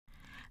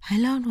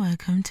Hello and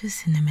welcome to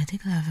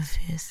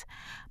CinematicLoveAffairs.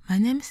 My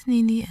name is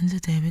Nini and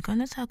today we're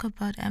gonna talk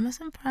about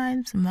Amazon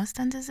Prime's most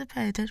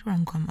anticipated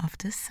rom-com of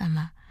this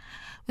summer.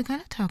 We're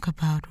gonna talk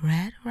about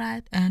Red,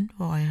 White and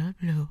Royal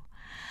Blue.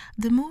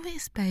 The movie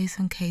is based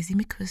on Casey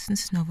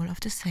McQuiston's novel of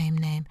the same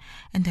name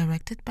and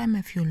directed by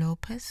Matthew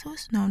Lopez, who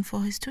is known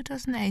for his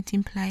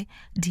 2018 play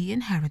The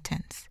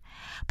Inheritance.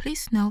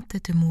 Please note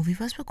that the movie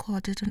was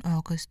recorded in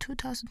August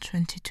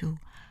 2022,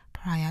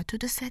 prior to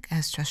the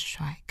SAG-AFTRA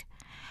strike.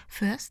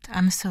 First,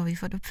 I'm sorry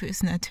for the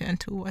person I turned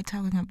to while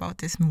talking about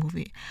this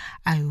movie.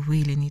 I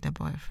really need a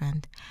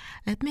boyfriend.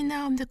 Let me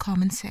know in the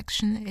comment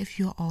section if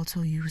you're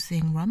also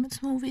using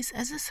romance movies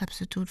as a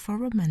substitute for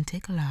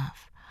romantic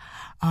love.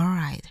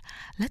 Alright,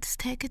 let's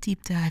take a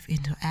deep dive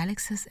into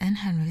Alex's and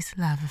Henry's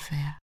love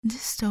affair.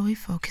 This story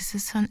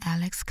focuses on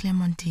Alex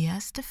Claremont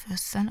Diaz, the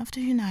first son of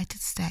the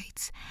United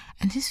States,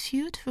 and his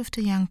feud with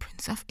the young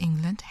Prince of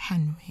England,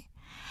 Henry.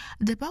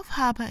 They both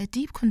harbor a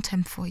deep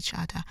contempt for each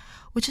other,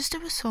 which is the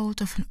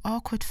result of an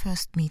awkward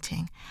first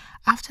meeting.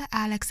 After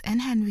Alex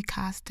and Henry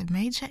caused a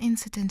major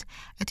incident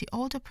at the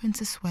older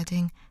prince's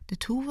wedding, the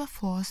two were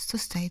forced to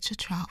stage a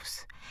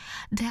Tropes.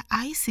 Their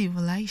icy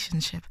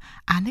relationship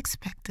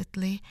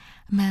unexpectedly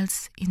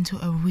melts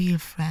into a real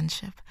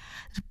friendship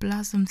that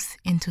blossoms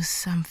into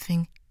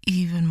something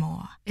even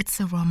more. It's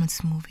a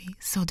romance movie,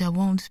 so there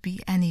won't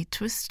be any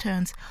twists,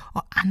 turns,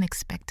 or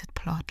unexpected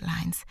plot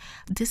lines.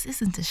 This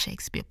isn't a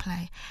Shakespeare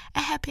play.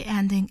 A happy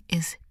ending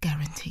is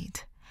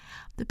guaranteed.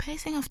 The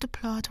pacing of the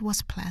plot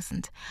was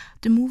pleasant.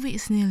 The movie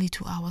is nearly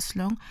 2 hours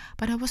long,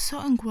 but I was so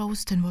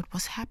engrossed in what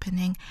was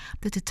happening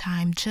that the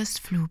time just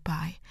flew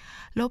by.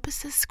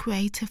 Lopez's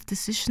creative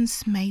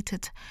decisions made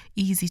it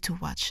easy to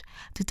watch.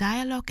 The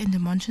dialogue and the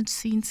montage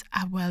scenes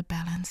are well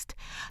balanced.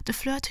 The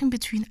flirting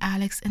between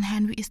Alex and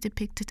Henry is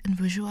depicted in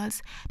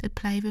visuals that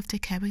play with the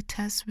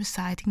characters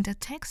reciting their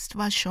text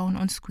while shown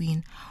on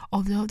screen,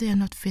 although they are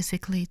not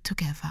physically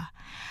together.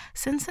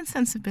 Sense and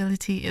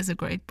Sensibility is a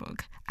great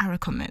book. I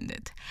recommend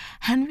it.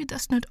 Henry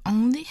does not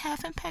only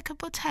have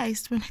impeccable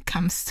taste when it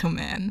comes to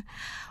men.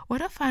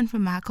 What I find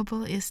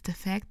remarkable is the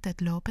fact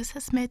that Lopez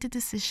has made the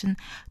decision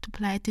to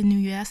play the New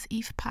Year's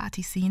Eve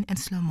party scene in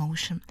slow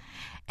motion,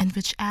 in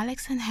which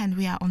Alex and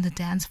Henry are on the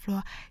dance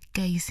floor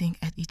gazing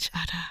at each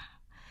other.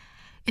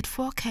 It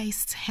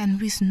forecasts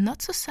Henry's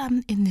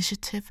not-so-sudden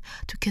initiative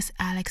to kiss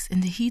Alex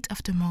in the heat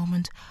of the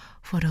moment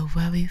for the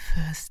very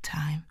first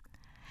time.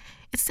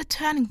 It's the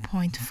turning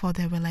point for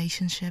their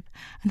relationship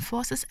and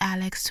forces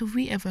Alex to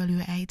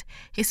re-evaluate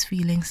his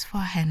feelings for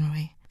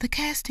Henry. The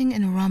casting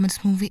in a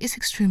romance movie is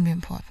extremely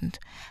important.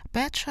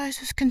 Bad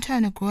choices can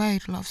turn a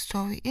great love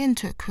story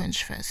into a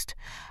cringe fest.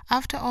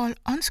 After all,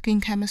 on-screen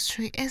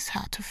chemistry is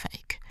hard to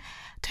fake.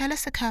 Taylor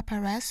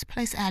Perez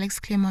plays Alex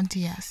Claremont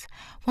Diaz.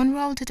 One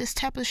role that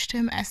established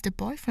him as the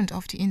boyfriend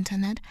of the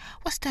internet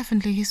was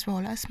definitely his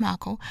role as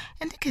Marco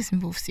in the Kissing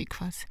Booth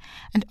sequels.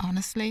 And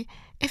honestly,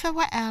 if I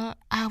were Elle,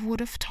 I would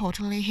have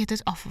totally hit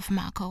it off with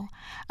Marco.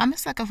 I'm a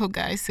sucker for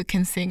guys who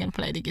can sing and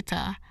play the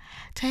guitar.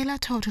 Taylor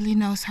totally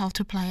knows how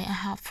to play a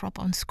heartthrob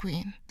on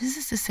screen. This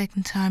is the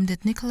second time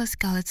that Nicholas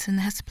Galitzine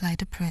has played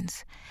the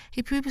prince.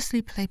 He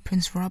previously played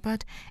Prince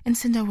Robert in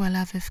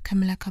Cinderella with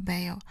Camila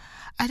Cabello.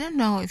 I don't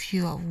know if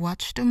you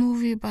watched the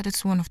movie, but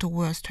it's one of the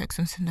worst tracks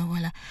on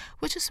Cinderella,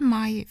 which is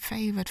my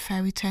favorite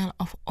fairy tale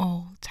of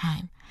all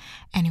time.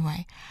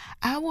 Anyway,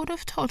 I would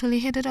have totally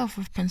hit it off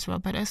with Prince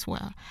Robert as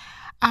well.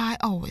 I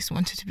always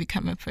wanted to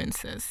become a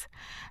princess.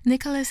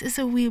 Nicholas is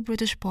a real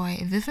British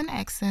boy with an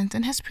accent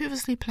and has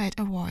previously played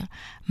a royal.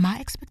 My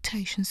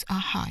expectations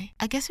are high.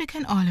 I guess we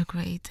can all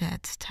agree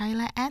that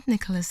Tyler and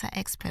Nicholas are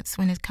experts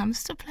when it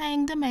comes to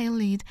playing the male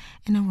lead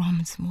in a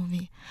romance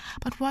movie.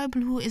 But Royal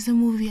Blue is a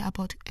movie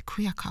about a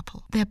queer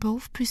couple. They're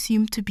both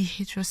presumed to be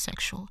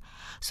heterosexual.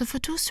 So for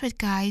two straight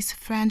guys,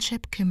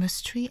 friendship,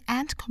 chemistry,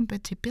 and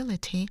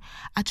compatibility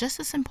are just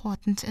as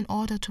important in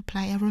order to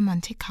play a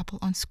romantic couple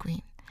on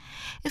screen.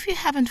 If you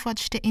haven't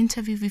watched the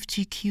interview with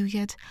GQ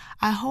yet,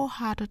 I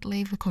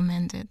wholeheartedly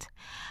recommend it.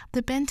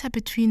 The banter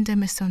between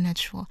them is so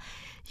natural.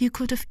 You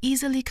could have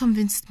easily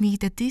convinced me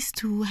that these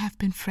two have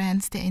been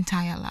friends their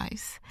entire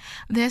lives.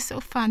 They're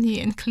so funny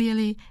and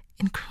clearly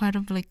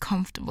incredibly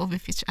comfortable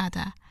with each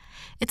other.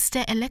 It's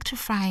their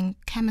electrifying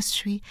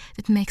chemistry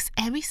that makes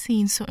every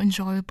scene so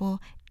enjoyable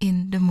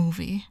in the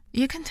movie.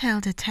 You can tell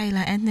that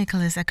Taylor and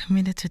Nicholas are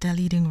committed to their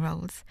leading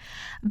roles.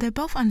 They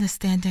both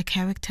understand their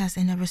characters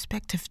and their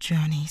respective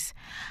journeys.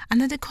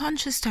 Under the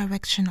conscious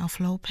direction of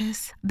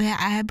Lopez, they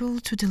are able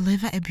to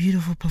deliver a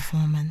beautiful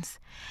performance.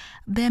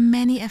 Their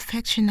many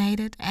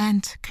affectionate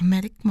and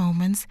comedic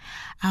moments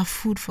are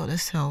food for the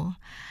soul.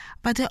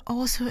 But they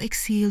also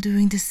excel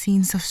during the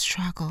scenes of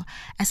struggle,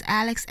 as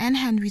Alex and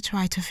Henry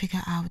try to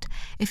figure out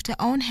if their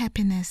own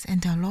happiness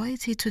and their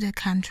loyalty to their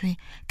country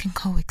can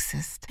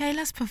coexist.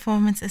 Taylor's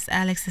performance as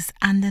Alex is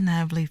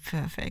undeniably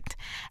perfect.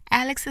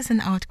 Alex is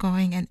an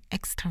outgoing and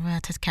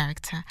extroverted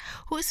character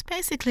who is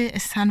basically a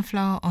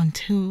sunflower on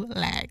 2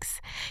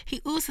 legs.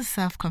 He oozes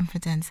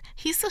self-confidence.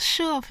 He's so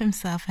sure of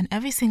himself in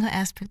every single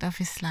aspect of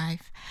his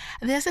life.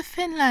 There's a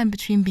thin line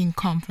between being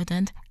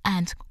confident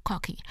and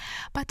cocky,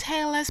 but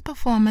Taylor's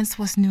performance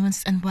was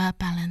nuanced and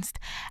well-balanced.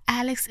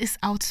 Alex is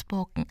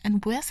outspoken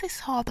and wears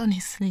his heart on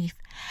his sleeve.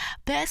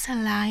 There's a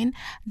line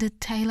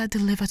that Taylor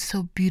delivered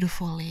so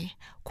beautifully.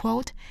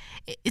 Quote,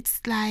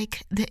 "It's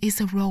like there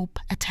is a rope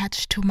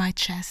attached to my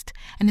chest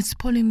and it's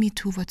pulling me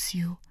towards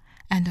you."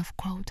 End of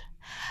quote.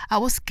 I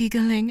was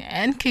giggling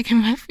and kicking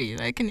my feet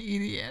like an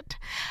idiot,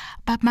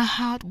 but my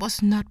heart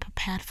was not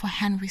prepared for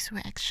Henry's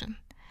reaction.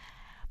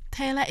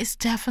 Taylor is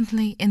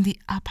definitely in the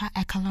upper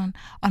echelon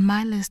on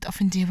my list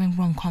of endearing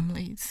rom-com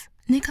leads.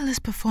 Nicholas'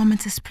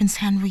 performance as Prince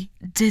Henry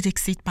did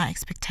exceed my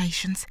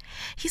expectations.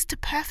 He's the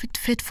perfect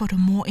fit for the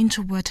more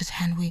introverted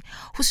Henry,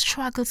 who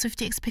struggles with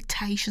the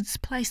expectations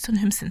placed on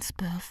him since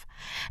birth.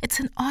 It's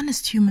an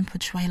honest human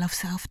portrayal of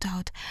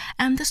self-doubt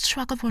and the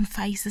struggle one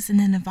faces in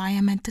an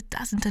environment that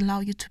doesn't allow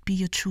you to be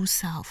your true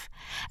self.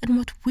 And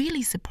what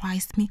really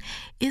surprised me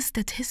is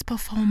that his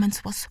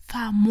performance was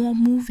far more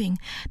moving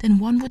than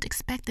one would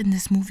expect in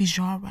this movie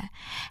genre.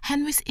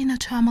 Henry's inner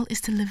turmoil is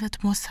delivered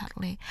more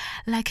subtly,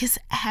 like his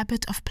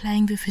habit of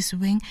playing with his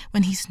ring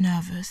when he's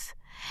nervous.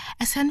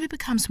 As Henry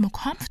becomes more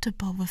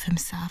comfortable with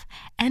himself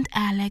and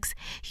Alex,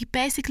 he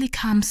basically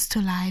comes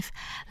to life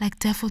like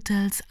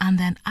daffodils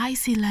under an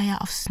icy layer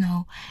of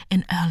snow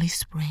in early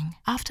spring.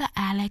 After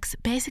Alex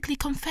basically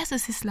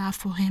confesses his love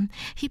for him,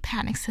 he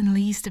panics and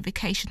leaves the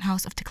vacation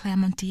house of the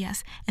Claremont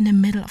Diaz in the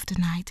middle of the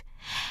night.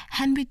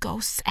 Henry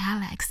ghosts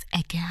Alex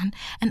again,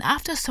 and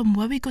after some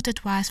very good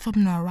advice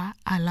from Nora,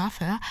 I love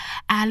her,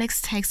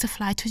 Alex takes a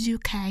flight to the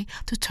UK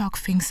to talk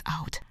things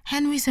out.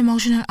 Henry's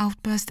emotional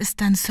outburst is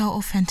done so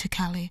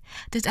authentically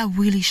that I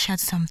really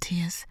shed some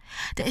tears.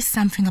 There is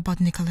something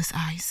about Nicholas'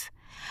 eyes.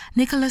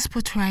 Nicholas'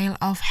 portrayal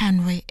of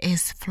Henry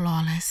is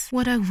flawless.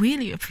 What I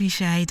really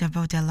appreciate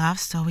about their love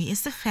story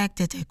is the fact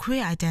that their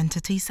queer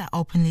identities are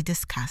openly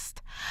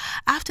discussed.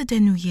 After their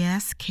New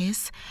Year's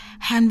kiss,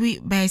 Henry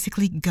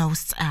basically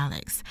ghosts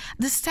Alex.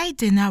 The state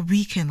dinner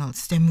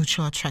rekindles their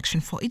mutual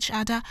attraction for each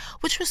other,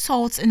 which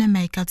results in a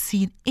makeout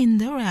scene in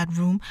the Red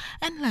Room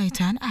and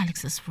later in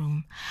Alex's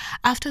room.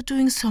 After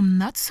doing some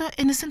not so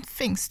innocent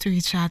things to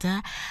each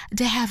other,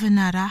 they have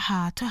another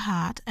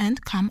heart-to-heart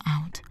and come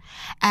out.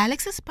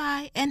 Alex is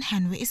bi and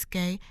Henry is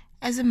gay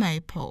as a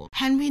maypole.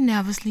 Henry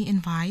nervously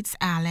invites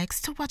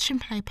Alex to watch him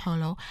play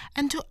polo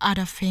and do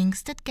other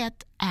things that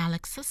get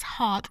Alex's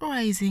heart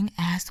racing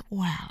as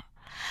well.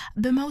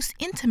 The most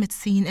intimate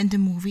scene in the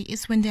movie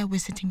is when they're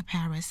visiting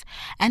Paris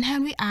and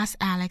Henry asks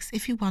Alex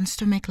if he wants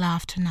to make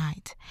love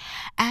tonight.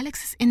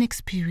 Alex is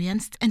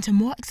inexperienced and the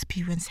more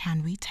experienced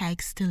Henry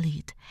takes the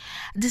lead.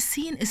 The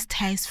scene is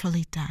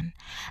tastefully done.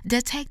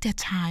 They take their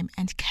time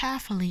and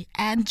carefully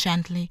and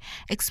gently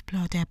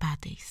explore their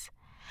bodies.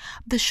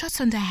 The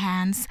shots on their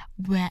hands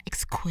were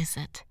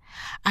exquisite.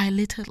 I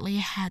literally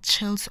had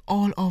chills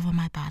all over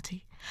my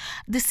body.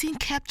 The scene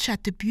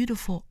captured the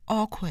beautiful,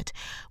 awkward,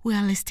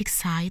 realistic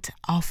side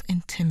of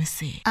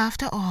intimacy.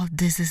 After all,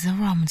 this is a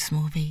romance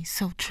movie,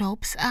 so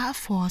tropes are a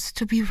force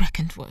to be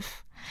reckoned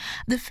with.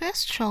 The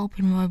first trope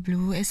in Royal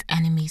Blue is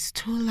enemies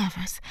to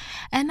lovers,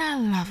 and I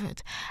love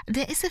it.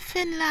 There is a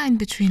thin line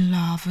between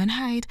love and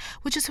hate,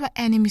 which is why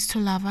enemies to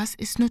lovers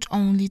is not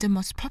only the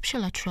most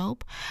popular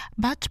trope,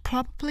 but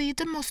probably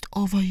the most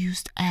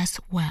overused as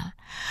well.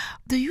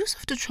 The use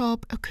of the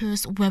trope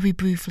occurs very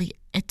briefly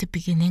at the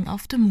beginning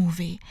of the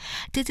movie.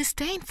 The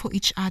disdain for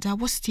each other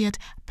was steered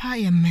by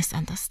a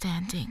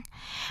misunderstanding.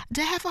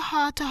 They have a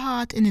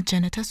heart-to-heart in a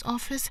janitor's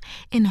office,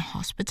 in a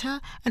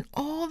hospital, and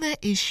all their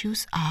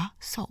issues are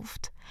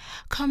solved.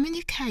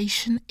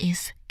 Communication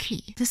is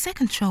key. The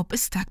second trope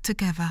is stuck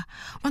together.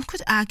 One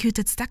could argue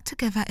that stuck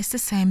together is the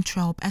same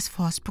trope as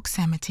forced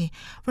proximity.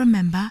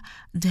 Remember,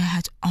 they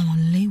had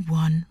only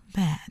one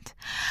bed.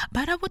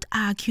 But I would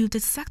argue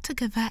that stuck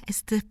together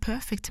is the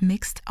perfect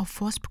mix of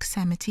forced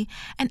proximity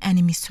and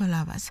enemies to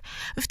lovers,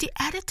 with the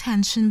added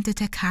tension that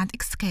they can't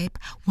escape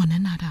one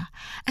another.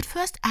 At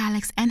first,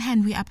 Alex and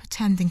Henry are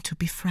pretending to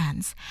be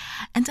friends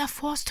and are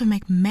forced to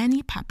make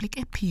many public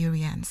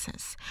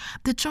appearances.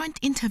 The joint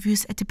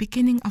interviews at the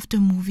beginning of the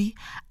movie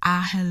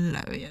are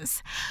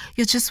hilarious.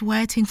 You're just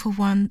waiting for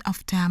one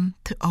of them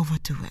to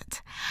overdo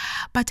it.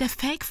 But their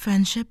fake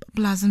friendship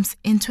blossoms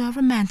into a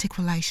romantic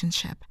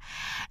relationship,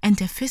 and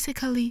they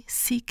physically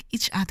seek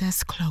each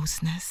other's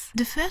closeness.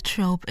 The third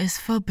trope is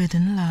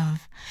forbidden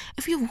love.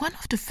 If you're one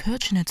of the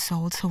fortunate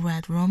souls who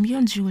read Romeo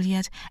and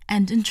Juliet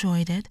and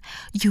enjoyed it,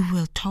 you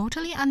will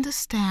totally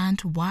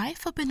understand why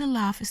forbidden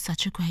love is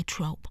such a great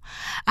trope.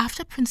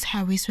 After Prince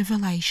Harry's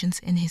revelations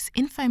in his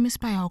infamous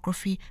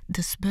biography,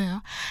 The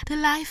Spur, the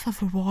life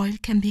of a royal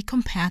can be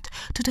compared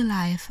to the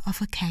life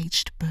of a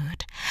caged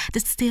bird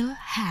that still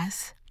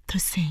has to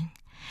sing.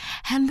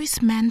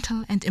 Henry's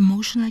mental and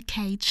emotional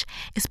cage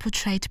is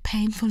portrayed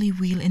painfully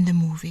real in the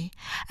movie.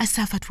 I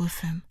suffered with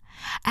him.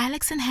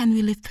 Alex and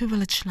Henry live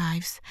privileged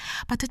lives,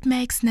 but it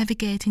makes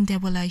navigating their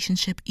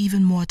relationship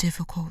even more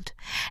difficult,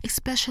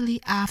 especially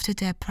after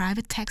their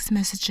private text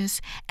messages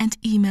and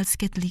emails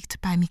get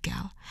leaked by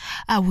Miguel.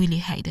 I really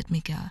hated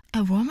Miguel.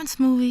 A romance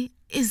movie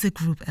is a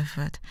group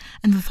effort,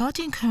 and without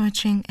the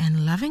encouraging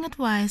and loving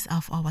advice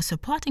of our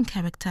supporting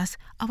characters,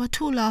 our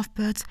two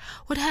lovebirds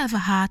would have a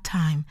hard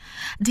time.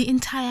 The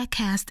entire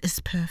cast is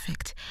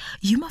perfect.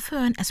 Uma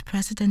Thurman as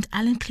President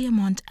Alan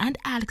Claremont and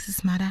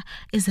Alex's mother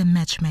is a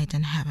match made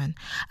in heaven.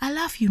 I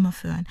love Uma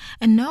Thurman,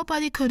 and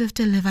nobody could have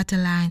delivered the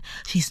line,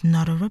 "She's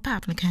not a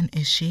Republican,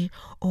 is she?"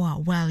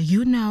 Or, "Well,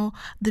 you know,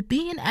 the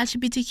B in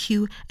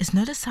LGBTQ is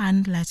not a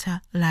silent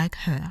letter like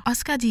her."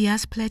 Oscar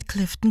Diaz played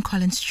Clifton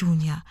Collins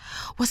Jr.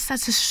 was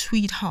such a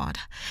sweetheart.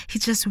 He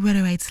just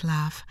reiterates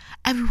love.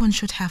 Everyone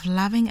should have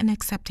loving and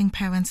accepting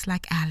parents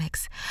like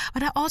Alex.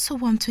 But I also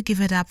want to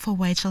give it up for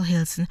Rachel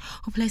Hilson,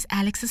 who plays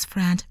Alex's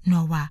friend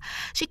Nora.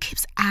 She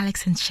keeps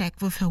Alex in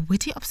check with her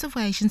witty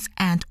observations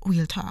and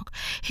real talk.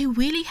 He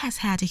really has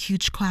had a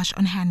huge crush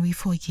on Henry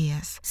for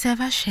years.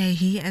 Sarah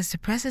Shahi as the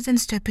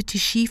President's Deputy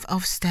Chief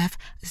of Staff,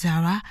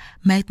 Zara,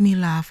 made me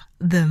laugh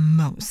the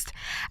most.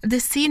 The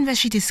scene where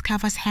she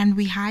discovers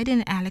Henry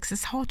hiding in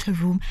Alex's hotel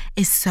room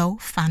is so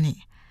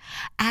funny.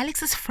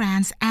 Alex's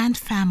friends and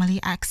family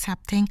are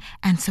accepting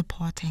and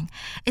supporting.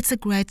 It's a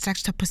great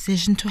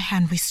juxtaposition to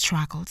Henry's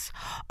struggles,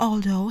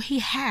 although he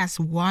has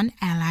one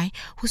ally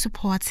who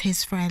supports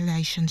his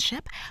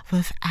relationship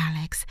with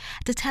Alex.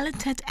 The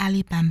talented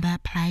Ellie Bamber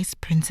plays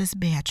Princess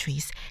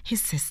Beatrice,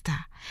 his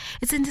sister.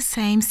 It's in the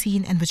same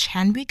scene in which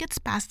Henry gets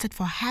busted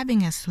for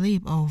having a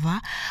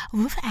sleepover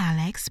with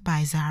Alex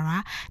by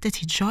Zara that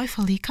he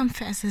joyfully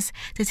confesses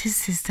that his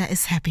sister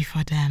is happy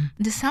for them.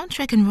 The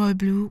soundtrack in Royal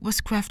Blue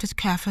was crafted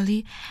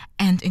carefully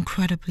and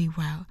incredibly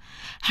well.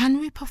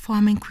 Henry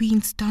performing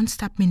Queen's Don't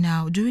Stop Me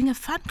Now during a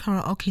fun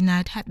karaoke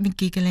night had me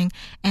giggling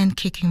and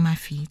kicking my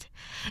feet.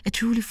 It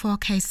truly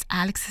forecastes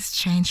Alex's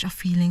change of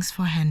feelings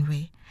for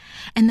Henry.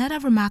 Another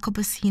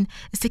remarkable scene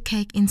is the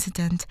cake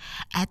incident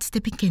at the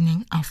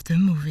beginning of the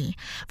movie,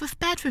 with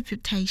Bad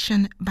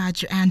Reputation by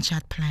Joanne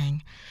Judd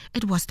playing.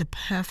 It was the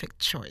perfect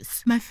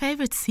choice. My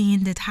favorite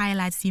scene that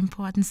highlights the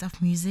importance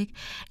of music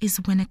is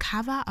when a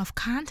cover of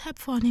Can't Help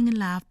Falling in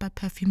Love by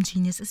Perfume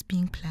Genius is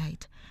being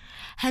played.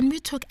 Henry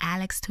took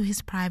Alex to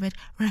his private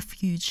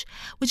refuge,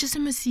 which is a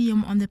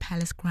museum on the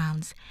palace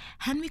grounds.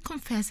 Henry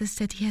confesses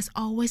that he has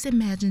always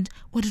imagined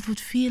what it would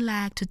feel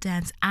like to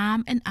dance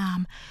arm in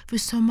arm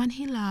with someone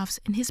he loves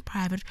in his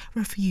private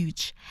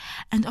refuge.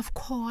 And of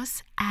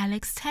course,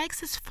 Alex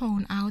takes his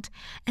phone out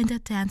and they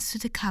dance to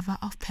the cover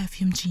of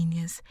Perfume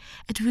Genius.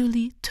 It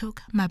really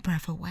took my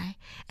breath away.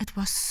 It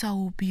was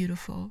so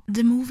beautiful.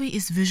 The movie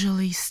is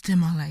visually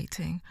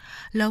stimulating.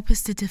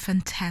 Lopez did a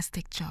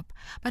fantastic job,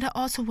 but I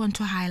also want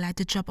to highlight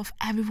the job of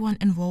everyone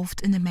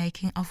involved in the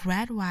making of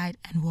Red, White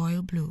and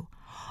Royal Blue.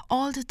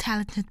 All the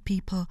talented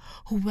people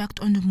who worked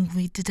on the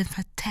movie did a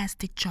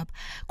fantastic job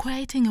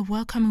creating a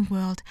welcoming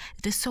world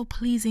that is so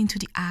pleasing to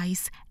the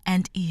eyes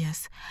and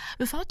ears.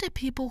 Without the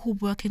people who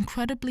work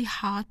incredibly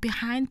hard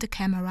behind the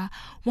camera,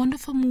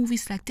 wonderful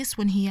movies like this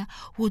one here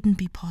wouldn't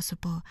be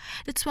possible.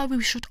 That's why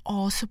we should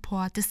all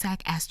support the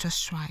SAG-AFTRA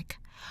strike.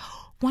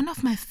 One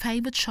of my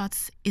favorite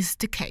shots is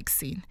the cake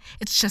scene.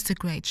 It's just a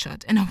great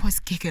shot and I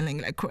was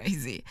giggling like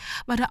crazy.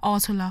 But I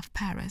also love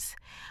Paris.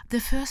 The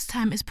first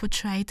time is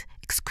portrayed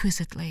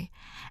exquisitely.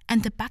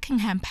 And the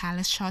Buckingham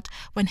Palace shot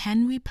when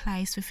Henry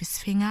plays with his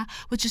finger,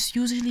 which is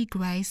usually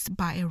graced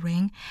by a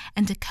ring,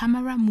 and the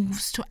camera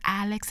moves to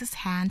Alex's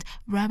hand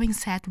wearing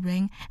said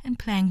ring and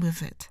playing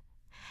with it.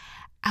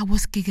 I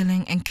was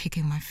giggling and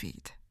kicking my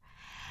feet.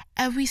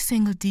 Every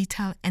single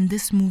detail in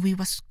this movie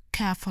was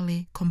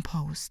carefully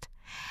composed.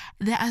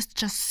 There are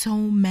just so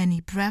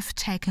many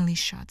breathtakingly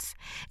shots.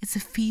 It's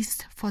a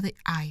feast for the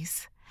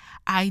eyes.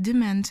 I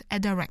demand a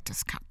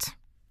director's cut.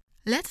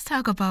 Let's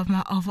talk about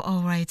my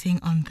overall rating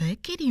on the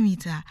Kitty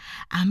Meter.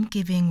 I'm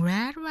giving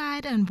Red,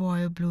 White and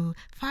Royal Blue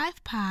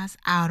 5 pass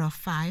out of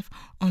 5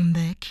 on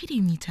the Kitty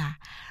Meter.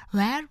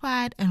 Red,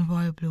 White and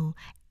Royal Blue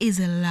is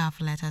a love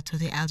letter to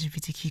the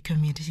LGBTQ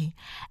community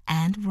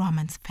and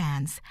romance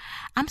fans.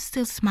 I'm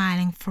still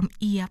smiling from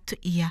ear to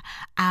ear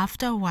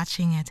after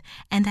watching it,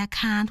 and I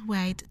can't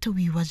wait to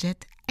rewatch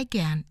it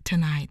again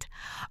tonight.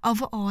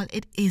 Overall,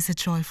 it is a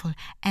joyful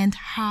and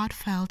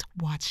heartfelt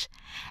watch,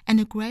 and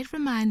a great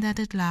reminder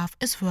that love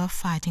is worth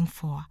fighting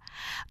for.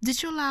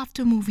 Did you love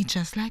the movie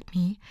just like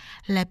me?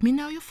 Let me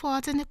know your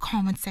thoughts in the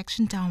comment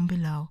section down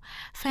below.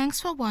 Thanks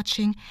for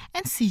watching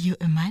and see you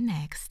in my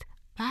next.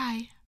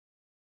 Bye.